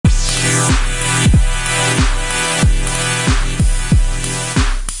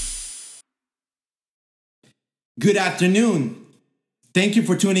Good afternoon. Thank you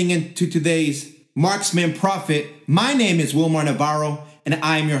for tuning in to today's Marksman Prophet. My name is Wilmar Navarro, and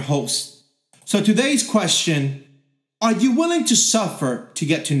I am your host. So today's question, are you willing to suffer to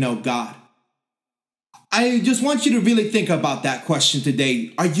get to know God? I just want you to really think about that question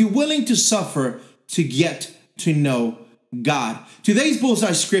today. Are you willing to suffer to get to know God? Today's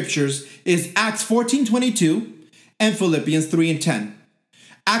bullseye scriptures is Acts 14:22 and Philippians 3:10.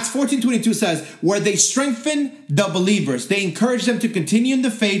 Acts 14:22 says, where they strengthen the believers, they encourage them to continue in the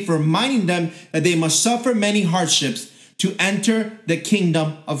faith, reminding them that they must suffer many hardships to enter the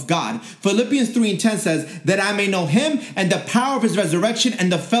kingdom of God. Philippians 3:10 says, that I may know him and the power of his resurrection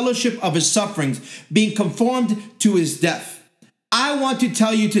and the fellowship of his sufferings, being conformed to his death. I want to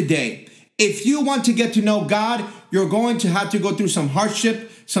tell you today, if you want to get to know God, you're going to have to go through some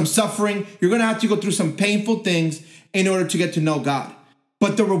hardship, some suffering. You're going to have to go through some painful things in order to get to know God.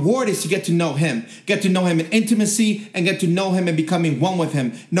 But the reward is to get to know him in intimacy, and get to know him and becoming one with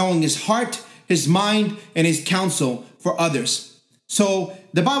him, knowing his heart, his mind, and his counsel for others. So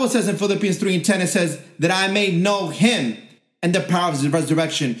the Bible says in Philippians 3:10, it says that I may know him and the power of his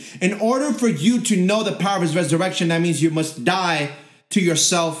resurrection. In order for you to know the power of his resurrection, that means you must die to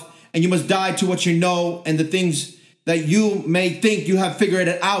yourself, and you must die to what you know and the things that you may think you have figured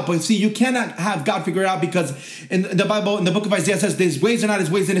it out. But see, you cannot have God figure it out, because in the Bible, in the book of Isaiah, says his ways are not his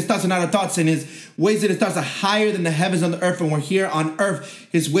ways and his thoughts are not our thoughts, and his ways and his thoughts are higher than the heavens on the earth. And we're here on earth.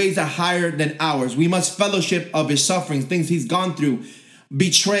 His ways are higher than ours. We must fellowship of his sufferings, things he's gone through,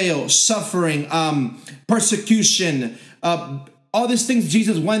 betrayal, suffering, persecution, all these things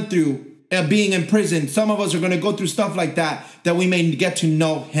Jesus went through, being in prison. Some of us are going to go through stuff like that we may get to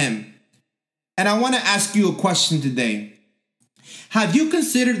know him. And I want to ask you a question today. Have you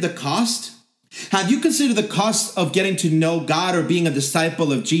considered the cost? Have you considered the cost of getting to know God, or being a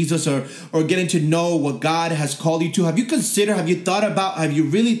disciple of Jesus, or getting to know what God has called you to? Have you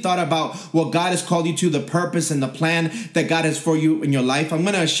really thought about what God has called you to, the purpose and the plan that God has for you in your life? I'm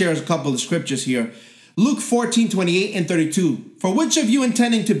going to share a couple of scriptures here. Luke 14:28 and 32. For which of you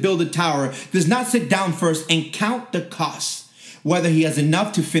intending to build a tower does not sit down first and count the cost, whether he has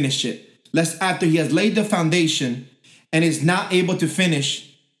enough to finish it? Lest after he has laid the foundation and is not able to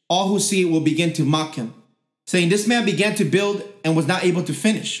finish, all who see it will begin to mock him, saying, this man began to build and was not able to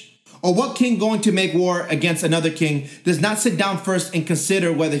finish. Or what king going to make war against another king does not sit down first and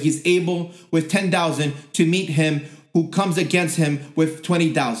consider whether he's able with 10,000 to meet him who comes against him with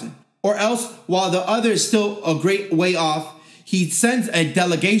 20,000? Or else, while the other is still a great way off, he sends a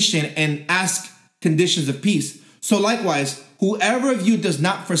delegation and asks conditions of peace. So likewise, whoever of you does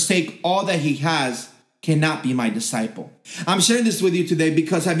not forsake all that he has cannot be my disciple. I'm sharing this with you today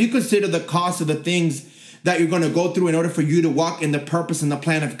because have you considered the cost of the things that you're going to go through in order for you to walk in the purpose and the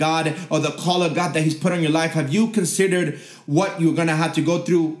plan of God, or the call of God that he's put on your life? Have you considered what you're going to have to go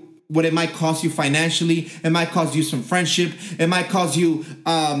through? What it might cost you financially, it might cost you some friendship, it might cause you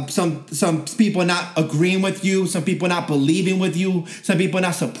some people not agreeing with you, some people not believing with you, some people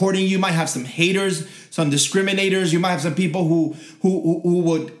not supporting you. You might have some haters, some discriminators. You might have some people who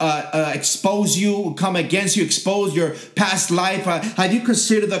would expose you, come against you, expose your past life. Have you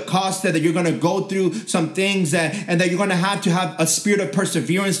considered the cost that you're going to go through some things and that you're going to have a spirit of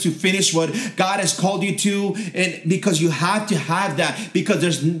perseverance to finish what God has called you to? And because you have to have that,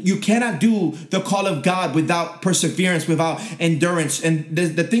 because you cannot do the call of God without perseverance, without endurance. And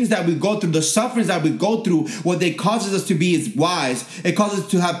the things that we go through, the sufferings that we go through, what they causes us to be is wise. It causes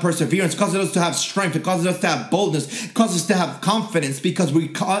us to have perseverance, it causes us to have strength, it causes us to have boldness, it causes us to have confidence, because we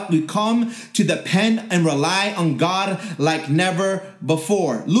come to depend and rely on God like never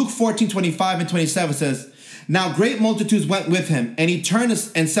before. Luke 14:25 and 27 says, now great multitudes went with him, and he turned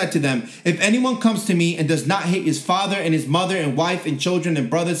and said to them, if anyone comes to me and does not hate his father and his mother and wife and children and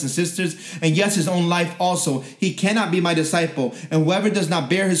brothers and sisters, and yes, his own life also, he cannot be my disciple. And whoever does not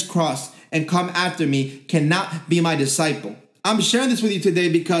bear his cross and come after me cannot be my disciple. I'm sharing this with you today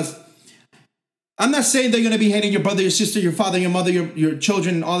because I'm not saying that you're going to be hating your brother, your sister, your father, your mother, your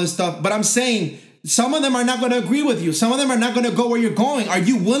children, and all this stuff, but I'm saying some of them are not going to agree with you. Some of them are not going to go where you're going. Are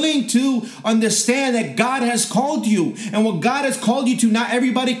you willing to understand that God has called you? And what God has called you to, not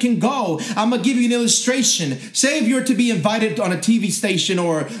everybody can go. I'm going to give you an illustration. Say if you're to be invited on a TV station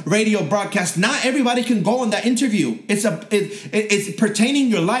or radio broadcast, not everybody can go on that interview. It's pertaining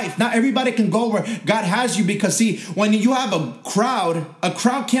your life. Not everybody can go where God has you, because see, when you have a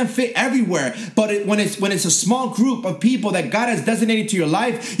crowd can't fit everywhere. But when it's a small group of people that God has designated to your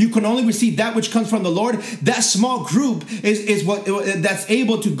life, you can only receive that which comes from the Lord. That small group is what that's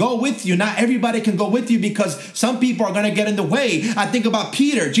able to go with you. Not everybody can go with you, because some people are going to get in the way. I think about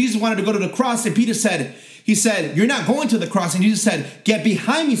Peter. Jesus wanted to go to the cross, and Peter said, He said, you're not going to the cross. And Jesus said, get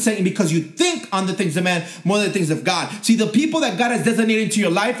behind me, Satan, because you think on the things of man more than the things of God. See, the people that God has designated into your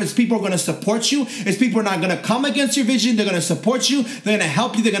life is people who are going to support you. It's people who are not going to come against your vision. They're going to support you. They're going to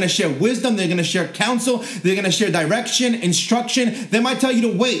help you. They're going to share wisdom. They're going to share counsel. They're going to share direction, instruction. They might tell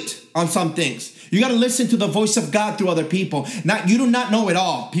you to wait on some things. You got to listen to the voice of God through other people. You do not know it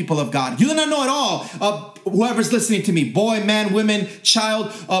all, people of God. You do not know it all. Whoever's listening to me, boy, man, women,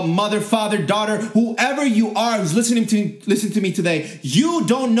 child, mother, father, daughter, whoever you are who's listening to me today, you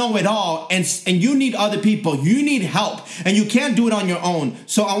don't know it all, and you need other people. You need help, and you can't do it on your own.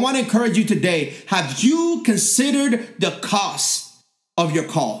 So I want to encourage you today. Have you considered the cost of your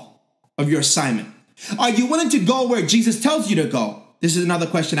call, of your assignment? Are you willing to go where Jesus tells you to go? This is another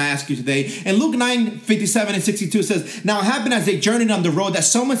question I ask you today. In Luke 9:57 and 62, it says, now it happened as they journeyed on the road that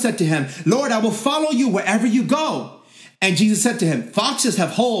someone said to him, Lord, I will follow you wherever you go. And Jesus said to him, foxes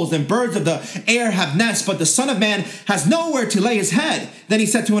have holes and birds of the air have nests, but the Son of Man has nowhere to lay his head. Then he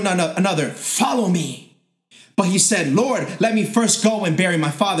said to another, follow me. But he said, Lord, let me first go and bury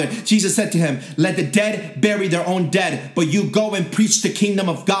my father. Jesus said to him, let the dead bury their own dead, but you go and preach the kingdom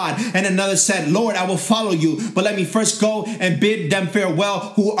of God. And another said, Lord, I will follow you, but let me first go and bid them farewell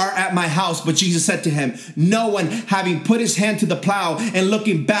who are at my house. But Jesus said to him, no one having put his hand to the plow and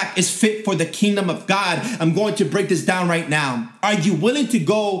looking back is fit for the kingdom of God. I'm going to break this down right now. Are you willing to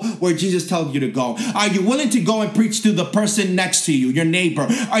go where Jesus tells you to go? Are you willing to go and preach to the person next to you, your neighbor?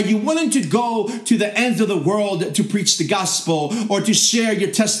 Are you willing to go to the ends of the world to preach the gospel, or to share your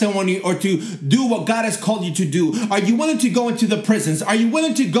testimony, or to do what God has called you to do? Are you willing to go into the prisons? Are you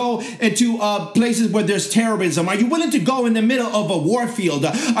willing to go into places where there's terrorism? Are you willing to go in the middle of a war field?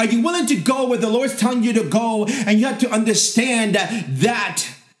 Are you willing to go where the Lord's telling you to go? And you have to understand that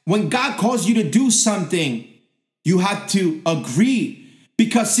when God calls you to do something, you have to agree.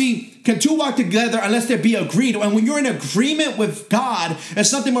 Because see, can two walk together unless they be agreed? And when you're in agreement with God,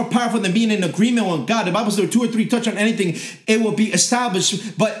 it's something more powerful than being in agreement with God. The Bible says two or three touch on anything, it will be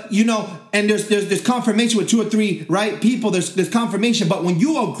established. But you know, and there's confirmation with two or three, right? People, there's confirmation. But when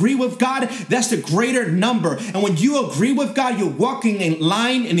you agree with God, that's the greater number. And when you agree with God, you're walking in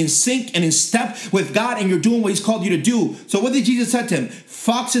line and in sync and in step with God, and you're doing what He's called you to do. So what did Jesus say to him?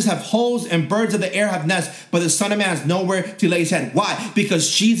 Foxes have holes and birds of the air have nests, but the Son of Man has nowhere to lay his head. Why?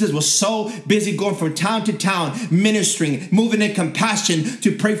 Because Jesus was so busy going from town to town, ministering, moving in compassion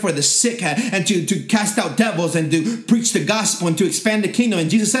to pray for the sick and to cast out devils and to preach the gospel and to expand the kingdom. And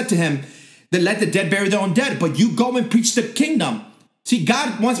Jesus said to him, that let the dead bury their own dead, but you go and preach the kingdom. See,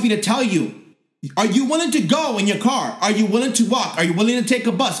 God wants me to tell you, are you willing to go in your car? Are you willing to walk? Are you willing to take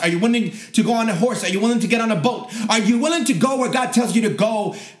a bus? Are you willing to go on a horse? Are you willing to get on a boat? Are you willing to go where God tells you to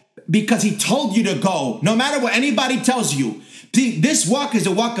go because He told you to go, no matter what anybody tells you? See, this walk is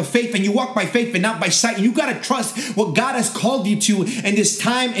a walk of faith, and you walk by faith and not by sight. And you got to trust what God has called you to in this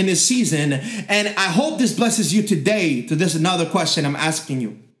time, in this season. And I hope this blesses you today. So this is another question I'm asking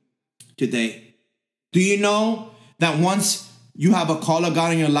you today. Do you know that once you have a call of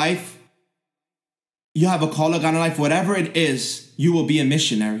God in your life, you have a call of God in life, whatever it is, you will be a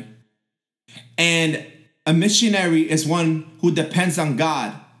missionary. And a missionary is one who depends on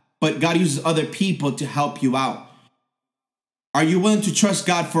God, but God uses other people to help you out. Are you willing to trust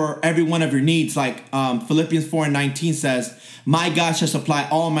God for every one of your needs? Like Philippians 4:19 says, my God shall supply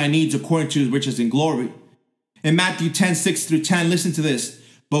all my needs according to His riches and glory. In Matthew 10:6-10, listen to this.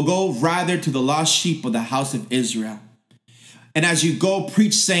 But go rather to the lost sheep of the house of Israel. And as you go,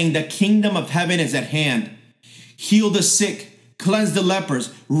 preach, saying, the kingdom of heaven is at hand. Heal the sick, cleanse the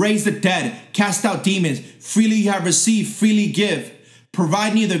lepers, raise the dead, cast out demons. Freely you have received, freely give.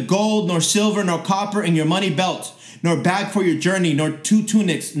 Provide neither gold, nor silver, nor copper in your money belt, nor bag for your journey, nor 2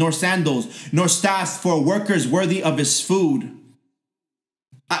 tunics, nor sandals, nor staffs for workers worthy of his food.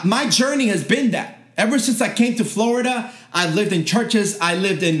 My journey has been that. Ever since I came to Florida, I lived in churches, I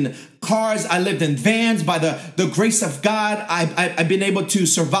lived in cars, I lived in vans. By the grace of God, I've been able to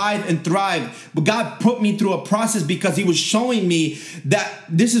survive and thrive. But God put me through a process because He was showing me that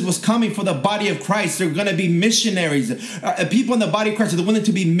this is what's coming for the body of Christ. They're going to be missionaries. People in the body of Christ are willing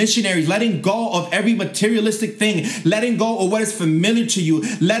to be missionaries, letting go of every materialistic thing, letting go of what is familiar to you,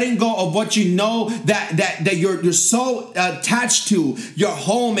 letting go of what you know that you're so attached to, your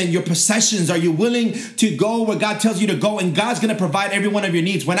home and your possessions. Are you willing to go where God tells you to go? And God's going to provide every one of your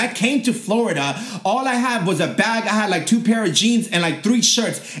needs. When I came came to Florida, all I had was a bag. I had like 2 pair of jeans and like 3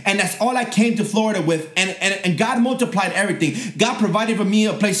 shirts. And that's all I came to Florida with. And God multiplied everything. God provided for me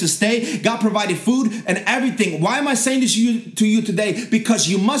a place to stay. God provided food and everything. Why am I saying this to you today? Because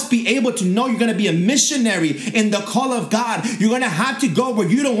you must be able to know you're going to be a missionary in the call of God. You're going to have to go where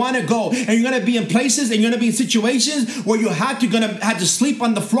you don't want to go. And you're going to be in places and you're going to be in situations where you have to sleep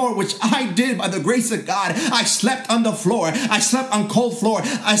on the floor, which I did by the grace of God. I slept on the floor. I slept on cold floor.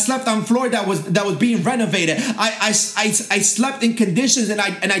 I slept on floor that was being renovated. I slept in conditions and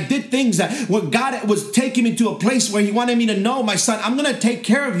I did things that where God was taking me to a place where He wanted me to know, my son, I'm going to take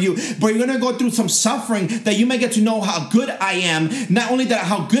care of you, but you're going to go through some suffering that you may get to know how good I am. Not only that,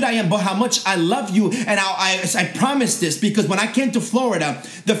 how good I am, but how much I love you. And I promise this, because when I came to Florida,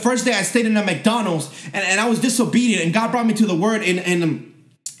 the first day I stayed in a McDonald's and I was disobedient, and God brought me to the word in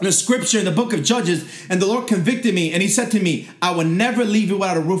the scripture in the book of Judges, and the Lord convicted me, and He said to me, I will never leave you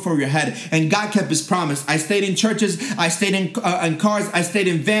without a roof over your head. And God kept His promise. I stayed in churches, I stayed in cars, I stayed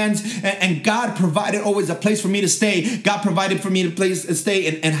in vans, and God provided always a place for me to stay. God provided for me a place to stay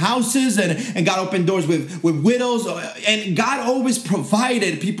in houses, and God opened doors with widows, and God always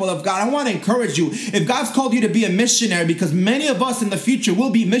provided, people of God. I want to encourage you, if God's called you to be a missionary, because many of us in the future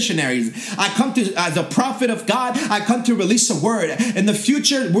will be missionaries. I come to, as a prophet of God, I come to release a word. In the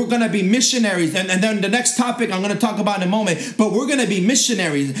future, we're going to be missionaries. And then the next topic I'm going to talk about in a moment, but we're going to be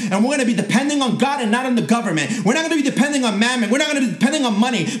missionaries, and we're going to be depending on God and not on the government. We're not going to be depending on mammon. We're not going to be depending on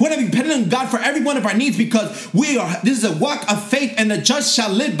money. We're going to be depending on God for every one of our needs, because this is a walk of faith, and the just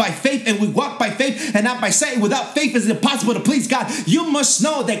shall live by faith, and we walk by faith and not by sight. Without faith, it's impossible to please God. You must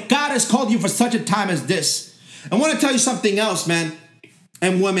know that God has called you for such a time as this. I want to tell you something else, man,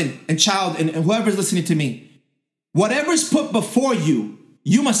 and woman and child, and whoever's listening to me. Whatever's put before you,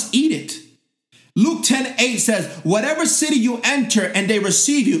 you must eat it. Luke 10:8 says, whatever city you enter and they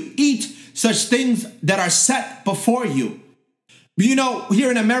receive you, eat such things that are set before you. You know,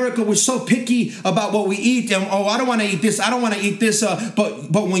 here in America, we're so picky about what we eat, and I don't want to eat this, I don't want to eat this. But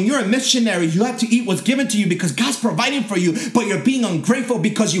when you're a missionary, you have to eat what's given to you because God's providing for you. But you're being ungrateful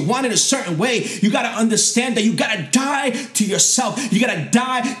because you want it a certain way. You got to understand that you got to die to yourself. You got to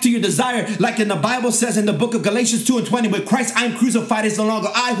die to your desire, like in the Bible says in the book of Galatians 2:20, with Christ I am crucified. It's no longer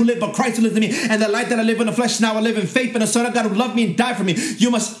I who live, but Christ who lives in me. And the life that I live in the flesh now I live in faith in the Son of God who loved me and died for me. You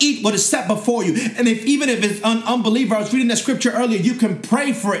must eat what is set before you. And even if it's an unbeliever, I was reading that scripture earlier, you can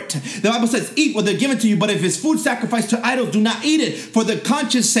pray for it. The Bible says, eat what they're given to you, but if it's food sacrificed to idols, do not eat it for the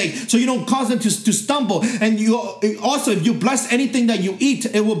conscience sake, so you don't cause them to stumble. And you also, if you bless anything that you eat,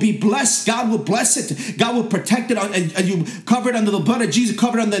 it will be blessed. God will bless it. God will protect it, and you cover it under the blood of Jesus,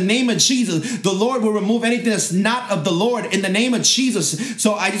 covered under the name of Jesus. The Lord will remove anything that's not of the Lord in the name of Jesus.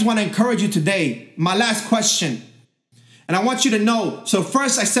 So I just want to encourage you today. My last question. And I want you to know, so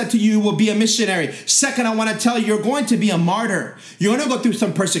first I said to you, you will be a missionary. Second, I want to tell you, you're going to be a martyr. You're going to go through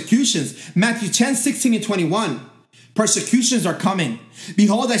some persecutions. Matthew 10:16 and 21. Persecutions are coming.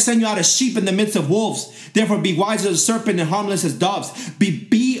 Behold, I send you out as sheep in the midst of wolves. Therefore be wise as a serpent and harmless as doves.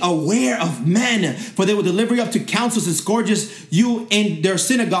 Be aware of men, for they will deliver you up to councils and scourges you in their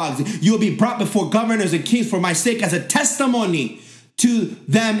synagogues. You will be brought before governors and kings for my sake as a testimony to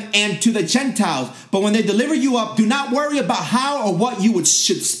them and to the Gentiles. But when they deliver you up, do not worry about how or what you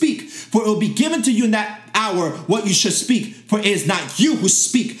should speak, for it will be given to you in that hour what you should speak. For it is not you who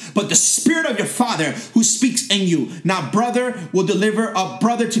speak, but the Spirit of your Father who speaks in you. Now brother will deliver a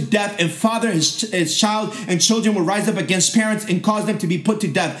brother to death, and father his child, and children will rise up against parents and cause them to be put to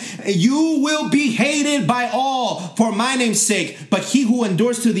death. And you will be hated by all for my name's sake, but he who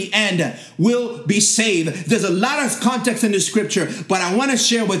endures to the end will be saved. There's a lot of context in the scripture, but I want to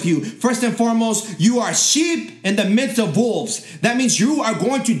share with you. First and foremost, you are sheep in the midst of wolves. That means you are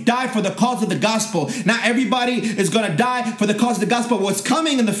going to die for the cause of the gospel. Not everybody is going to die for the cause of the gospel. What's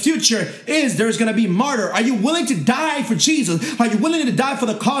coming in the future is there's going to be martyr. Are you willing to die for Jesus? Are you willing to die for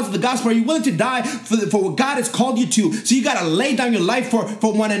the cause of the gospel? Are you willing to die for what God has called you to? So you got to lay down your life for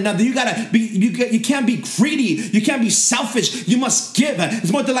one another. You got to be, you can't be greedy. You can't be selfish. You must give.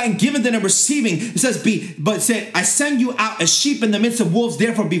 It's more delight in giving than in receiving. It says, I send you out as sheep in the midst of wolves.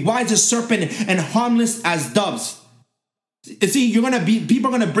 Therefore be wise as serpent and harmless as doves. You see, people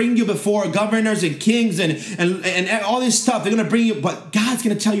are gonna bring you before governors and kings and all this stuff. They're gonna bring you, but God's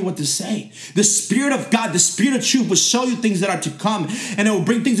gonna tell you what to say. The Spirit of God, the Spirit of truth will show you things that are to come, and it will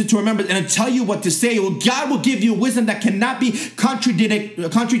bring things into remembrance and it'll tell you what to say. God will give you wisdom that cannot be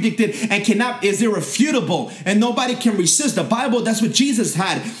contradicted and is irrefutable, and nobody can resist. The Bible, that's what Jesus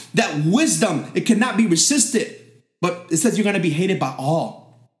had. That wisdom, it cannot be resisted. But it says you're gonna be hated by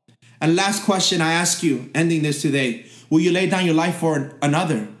all. And last question I ask you, ending this today. Will you lay down your life for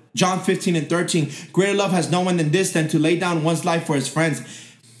another? John 15:13. Greater love has no one than this, than to lay down one's life for his friends.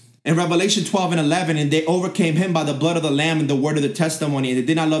 In Revelation 12:11, and they overcame him by the blood of the Lamb and the word of the testimony, and they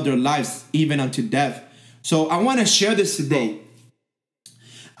did not love their lives even unto death. So I want to share this today.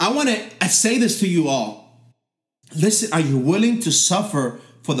 I want to say this to you all. Listen, are you willing to suffer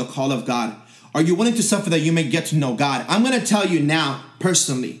for the call of God? Are you willing to suffer that you may get to know God? I'm going to tell you now,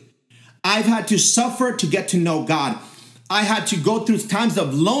 personally, I've had to suffer to get to know God. I had to go through times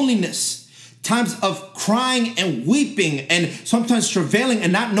of loneliness, times of crying and weeping, and sometimes travailing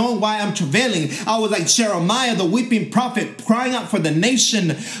and not knowing why I'm travailing. I was like Jeremiah, the weeping prophet, crying out for the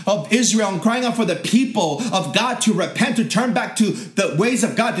nation of Israel and crying out for the people of God to repent, to turn back to the ways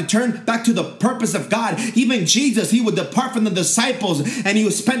of God, to turn back to the purpose of God. Even Jesus, he would depart from the disciples and he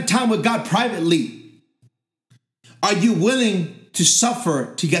would spend time with God privately. Are you willing to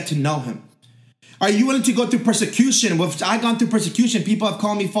suffer to get to know him? Are you willing to go through persecution? I've gone through persecution. People have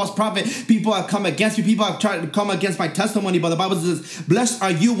called me false prophet. People have come against me. People have tried to come against my testimony. But the Bible says, blessed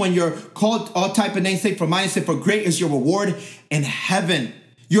are you when you're called all type of names, for mine sake, for great is your reward in heaven.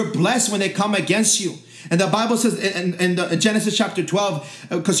 You're blessed when they come against you. And the Bible says in Genesis chapter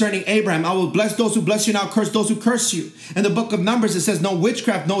 12 concerning Abraham, I will bless those who bless you and I'll curse those who curse you. In the book of Numbers, it says no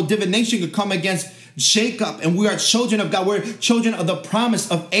witchcraft, no divination could come against Jacob. And we are children of God. We're children of the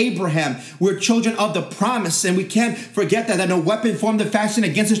promise of Abraham. We're children of the promise. And we can't forget that no weapon formed and fashioned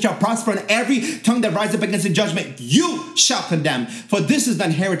against us shall prosper, and every tongue that rises up against the judgment you shall condemn. For this is the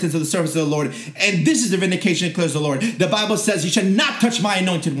inheritance of the servants of the Lord, and this is the vindication, declares the Lord. The Bible says you shall not touch my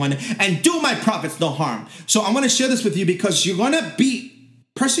anointed one and do my prophets no harm. So I'm going to share this with you because you're going to be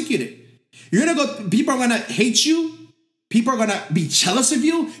persecuted. You're going to go, people are going to hate you. People are going to be jealous of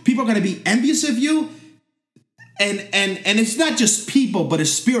you. People are going to be envious of you. And it's not just people, but a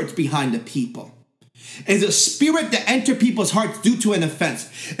spirit behind the people. It's a spirit that enter people's hearts due to an offense.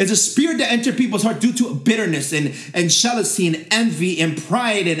 It's a spirit that enter people's heart due to bitterness and jealousy and envy and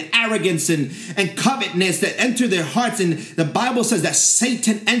pride and arrogance and covetousness that enter their hearts. And the Bible says that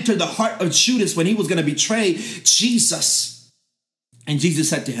Satan entered the heart of Judas when he was going to betray Jesus. And Jesus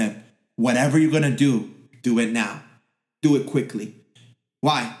said to him, whatever you're going to do it now. Do it quickly.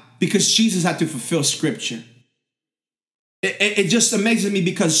 Why? Because Jesus had to fulfill scripture. It just amazes me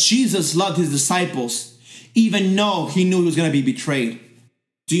because Jesus loved his disciples, even though he knew he was going to be betrayed.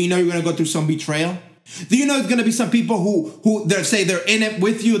 Do you know you're going to go through some betrayal? Do you know there's going to be some people who they say they're in it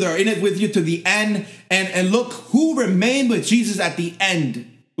with you, they're in it with you to the end, and look who remained with Jesus at the end.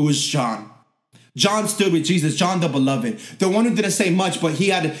 It was John. John stood with Jesus, John the beloved, the one who didn't say much, but he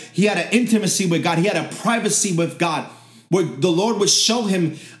had an intimacy with God. He had a privacy with God, where the Lord would show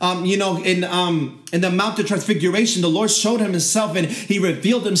him, in the Mount of Transfiguration, the Lord showed him himself and he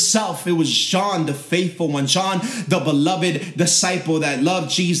revealed himself. It was John, the faithful one, John, the beloved disciple that loved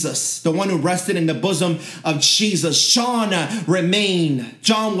Jesus, the one who rested in the bosom of Jesus. John remained.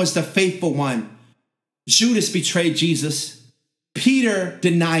 John was the faithful one. Judas betrayed Jesus. Peter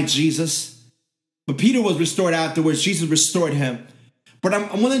denied Jesus, but Peter was restored afterwards. Jesus restored him. But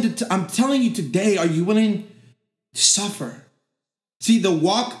I'm telling you today, are you willing to suffer? See, the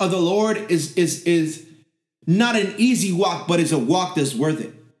walk of the Lord is not an easy walk, but it's a walk that's worth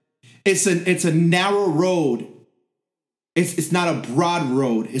it. It's a narrow road. It's not a broad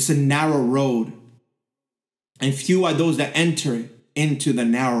road. It's a narrow road. And few are those that enter into the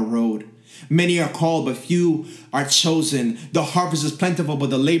narrow road. Many are called, but few are chosen. The harvest is plentiful, but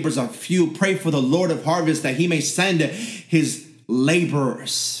the laborers are few. Pray for the Lord of harvest that he may send his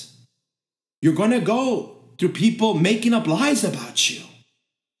laborers. You're going to go through people making up lies about you.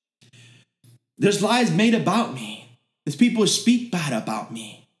 There's lies made about me. There's people who speak bad about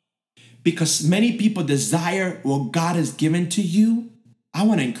me. Because many people desire what God has given to you. I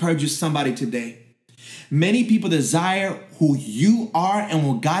want to encourage you, somebody, today. Many people desire who you are and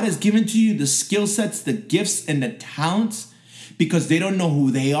what God has given to you, the skill sets, the gifts, and the talents, because they don't know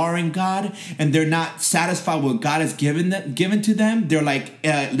who they are in God, and they're not satisfied with what God has given to them. They're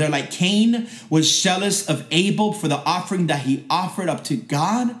like Cain was jealous of Abel for the offering that he offered up to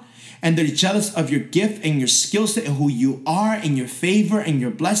God. And they're jealous of your gift and your skill set and who you are and your favor and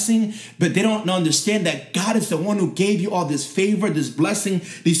your blessing. But they don't understand that God is the one who gave you all this favor, this blessing,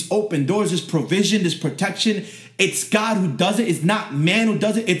 these open doors, this provision, this protection. It's God who does it. It's not man who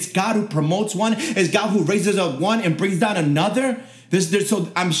does it. It's God who promotes one. It's God who raises up one and brings down another.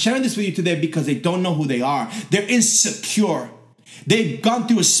 So I'm sharing this with you today because they don't know who they are. They're insecure. They've gone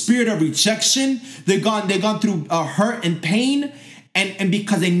through a spirit of rejection. They've gone through hurt and pain. And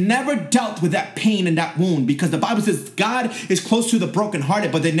because they never dealt with that pain and that wound, because the Bible says God is close to the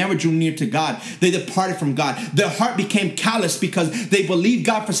brokenhearted, but they never drew near to God. They departed from God. Their heart became callous because they believed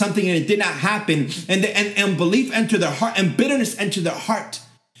God for something and it did not happen. And unbelief entered their heart and bitterness entered their heart.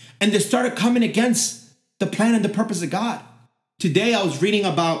 And they started coming against the plan and the purpose of God. Today I was reading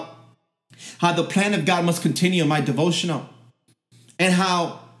about how the plan of God must continue in my devotional, and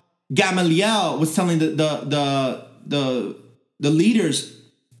how Gamaliel was telling the leaders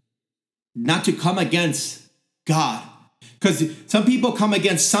not to come against God. Because some people come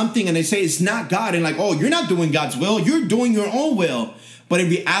against something and they say it's not God, and like, oh, you're not doing God's will, you're doing your own will. But in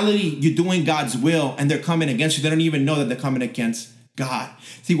reality, you're doing God's will, and they're coming against you. They don't even know that they're coming against God.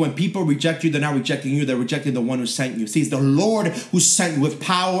 See, when people reject you, they're not rejecting you, they're rejecting the one who sent you. See, it's the Lord who sent you with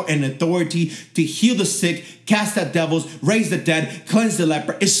power and authority to heal the sick, cast out devils, raise the dead, cleanse the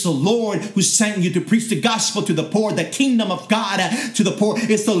leper. It's the Lord who sent you to preach the gospel to the poor, the kingdom of God to the poor.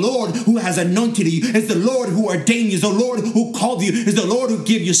 It's the Lord who has anointed you. It's the Lord who ordained you. It's the Lord who called you. It's the Lord who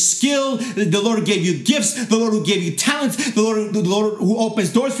gave you skill. The Lord who gave you gifts. The Lord who gave you talents. The Lord who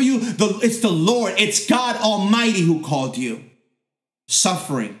opens doors for you. It's the Lord. It's God Almighty who called you.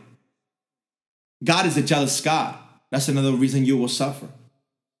 Suffering. God is a jealous God. That's another reason you will suffer.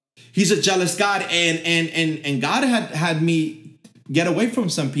 He's a jealous God, and God had me get away from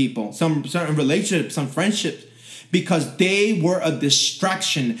some people, some certain relationships, some friendships, because they were a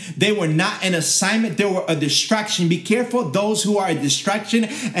distraction. They were not an assignment. They were a distraction. Be careful those who are a distraction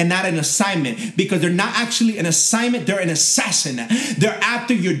and not an assignment, because they're not actually an assignment. They're an assassin. They're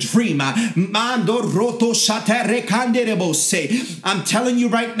after your dream. I'm telling you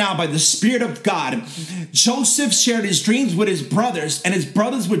right now, by the Spirit of God, Joseph shared his dreams with his brothers, and his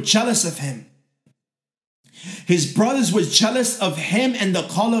brothers were jealous of him. His brothers were jealous of him and the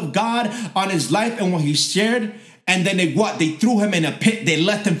call of God on his life and what he shared. And then they threw him in a pit. They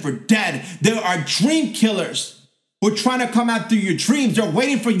left him for dead. There are dream killers who are trying to come after your dreams. They're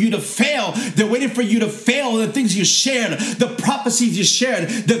waiting for you to fail. They're waiting for you to fail the things you shared, the prophecies you shared,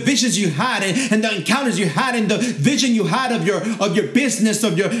 the visions you had, and the encounters you had, and the vision you had of your business,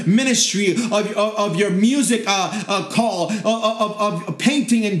 of your ministry, of your music call, of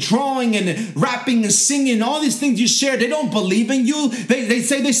painting and drawing and rapping and singing, all these things you shared. They don't believe in you. They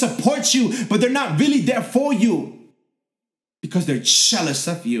say they support you, but they're not really there for you, because they're jealous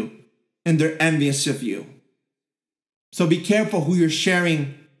of you and they're envious of you. So be careful who you're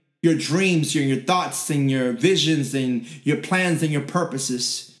sharing your dreams, your thoughts and your visions and your plans and your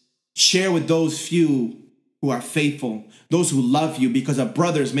purposes. Share with those few who are faithful, those who love you, because a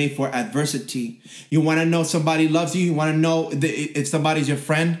brother is made for adversity. You want to know somebody loves you? You want to know if somebody's your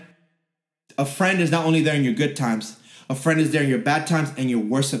friend? A friend is not only there in your good times. A friend is there in your bad times and your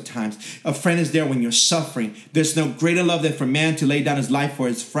worst of times. A friend is there when you're suffering. There's no greater love than for man to lay down his life for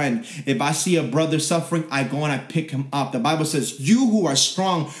his friend. If I see a brother suffering, I go and I pick him up. The Bible says, you who are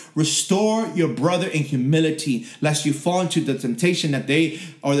strong, restore your brother in humility, lest you fall into the temptation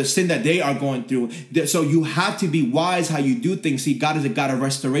or the sin that they are going through. So you have to be wise how you do things. See, God is a God of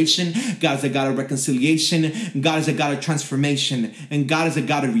restoration. God is a God of reconciliation. God is a God of transformation. And God is a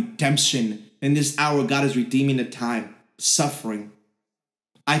God of redemption. In this hour, God is redeeming the time. Suffering.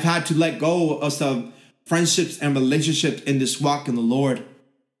 I've had to let go of some friendships and relationships in this walk in the Lord,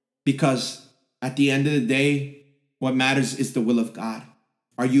 because at the end of the day, what matters is the will of God.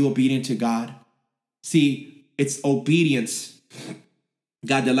 Are you obedient to God? See, it's obedience.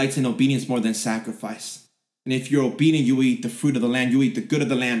 God delights in obedience more than sacrifice. And if you're obedient, you will eat the fruit of the land. You eat the good of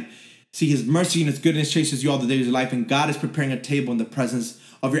the land. See, his mercy and his goodness chases you all the days of your life, and God is preparing a table in the presence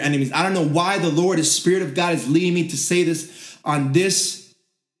of your enemies. I don't know why the Lord, the Spirit of God, is leading me to say this on this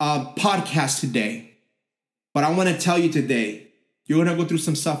podcast today. But I want to tell you today, you're going to go through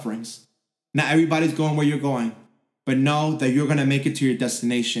some sufferings. Not everybody's going where you're going, but know that you're going to make it to your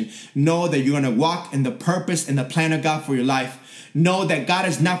destination. Know that you're going to walk in the purpose and the plan of God for your life. Know that God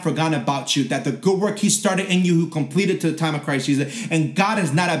has not forgotten about you, that the good work he started in you, who completed to the time of Christ Jesus, and God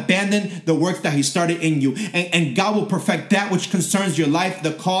has not abandoned the works that he started in you, and God will perfect that which concerns your life,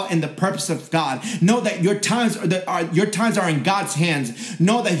 the call and the purpose of God. Know that your times are in God's hands.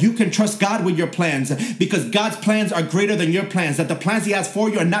 Know that you can trust God with your plans, because God's plans are greater than your plans, that the plans he has for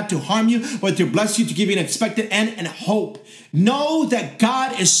you are not to harm you, but to bless you, to give you an expected end and hope. Know that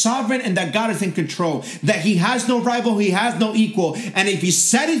God is sovereign and that God is in control, that he has no rival, he has no equal. And if he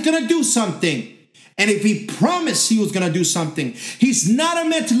said he's going to do something, and if he promised he was going to do something, he's not a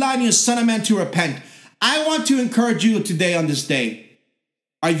man to lie, nor a son of man to repent. I want to encourage you today on this day.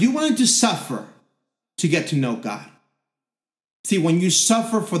 Are you willing to suffer to get to know God? See, when you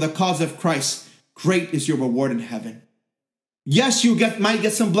suffer for the cause of Christ, great is your reward in heaven. Yes, might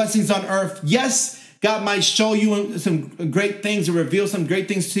get some blessings on earth. Yes, God might show you some great things and reveal some great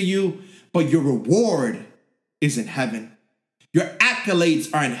things to you, but your reward is in heaven. Your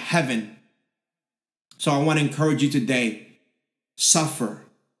accolades are in heaven. So I want to encourage you today, suffer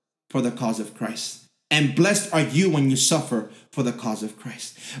for the cause of Christ. And blessed are you when you suffer for the cause of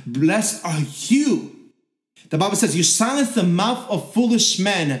Christ. Blessed are you. The Bible says you silence the mouth of foolish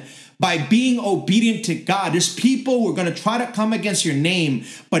men by being obedient to God. There's people who are going to try to come against your name,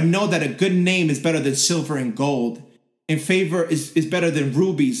 but know that a good name is better than silver and gold. And favor is better than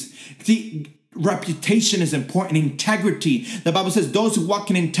rubies. See, reputation is important. Integrity. The Bible says those who walk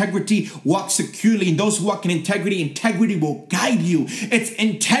in integrity walk securely. And those who walk in integrity, integrity will guide you. It's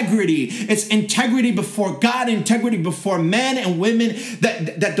integrity. It's integrity before God, integrity before men and women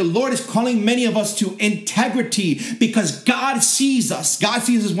that the Lord is calling many of us to integrity, because God sees us. God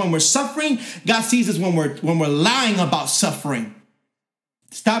sees us when we're suffering. God sees us when we're lying about suffering.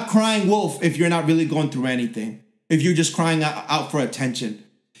 Stop crying wolf if you're not really going through anything. If you're just crying out for attention.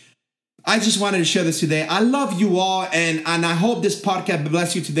 I just wanted to share this today. I love you all, and I hope this podcast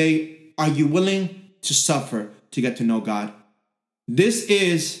bless you today. Are you willing to suffer to get to know God? This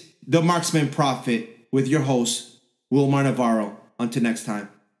is The Marksman Prophet with your host, Wilmar Navarro. Until next time,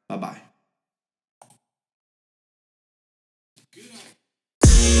 bye-bye.